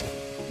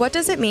What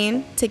does it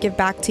mean to give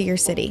back to your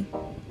city?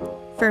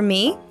 For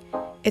me,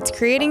 it's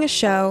creating a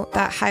show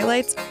that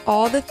highlights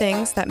all the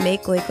things that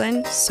make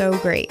Lakeland so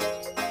great.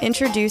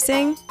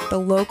 Introducing the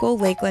local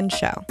Lakeland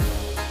Show.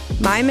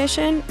 My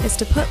mission is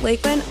to put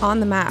Lakeland on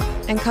the map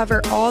and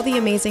cover all the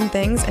amazing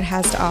things it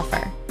has to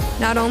offer,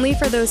 not only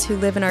for those who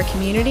live in our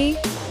community,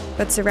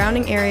 but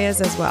surrounding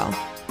areas as well.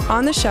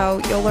 On the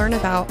show, you'll learn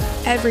about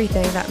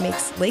everything that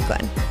makes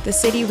Lakeland the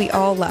city we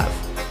all love.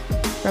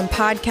 From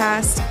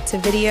podcast to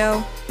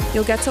video,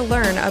 you'll get to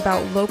learn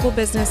about local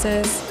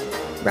businesses,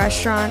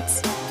 restaurants,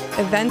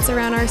 events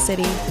around our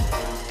city,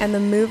 and the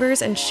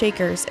movers and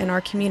shakers in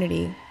our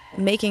community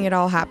making it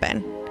all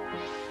happen.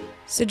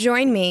 So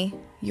join me,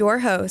 your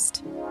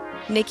host,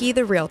 Nikki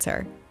the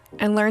Realtor,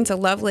 and learn to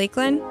love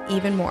Lakeland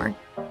even more.